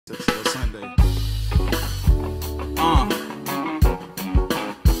Tuxedo Sundae.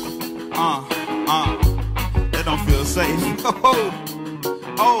 That don't feel safe.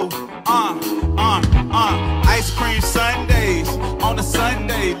 Ice cream Sundays on a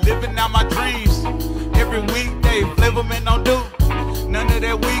Sunday, living out my dreams. Every weekday, Flavor man don't do none of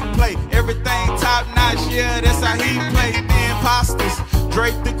that weak play. Everything top notch, yeah, that's how he play. The imposters,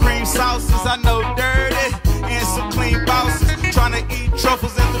 draped in cream sauces. I know dirty and some clean bosses. Trying to eat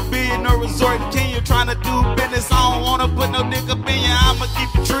truffles at the Billionaire Resort in Kenya. Trying to do business, I don't wanna put no dick up in ya. I'ma keep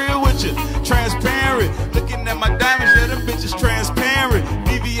it real with you, transparent. Looking at my diamonds, yeah, them bitches transparent.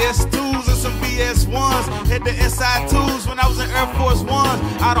 BBS 2s and some BS 1s. Had the SI 2s when I was in Air Force 1s.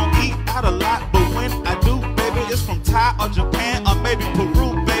 I don't eat out a lot, but when I do, baby, it's from Thai or Japan or maybe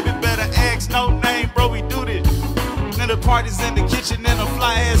Peru, baby. Better ask no name, bro, we do this. And the party's in the kitchen in a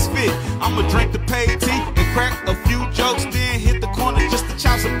fly ass fit. I'ma drink the paid tea and crack a few jokes, then hit the corner just to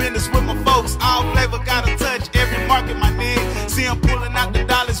chop some business with my folks. All Flavor gotta touch every market, my nigga. See I'm pulling out the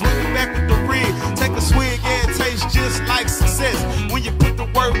dollars, with me back with the rig. Take a swig, yeah, it tastes just like success. When you put the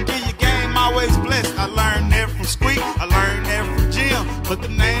work in your game, always blessed. I learned that from Squeak, I learned that from Jim, but the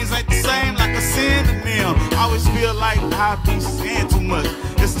names ain't the same like a synonym. I always feel like I be saying too much.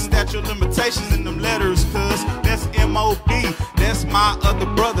 It's a statute of limitations in them letters, cuz that's M.O.B. That's my other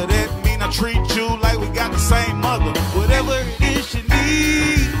brother. That mean I treat you like we got the same mother. Whatever it is you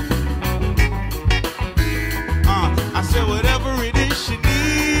need, I said whatever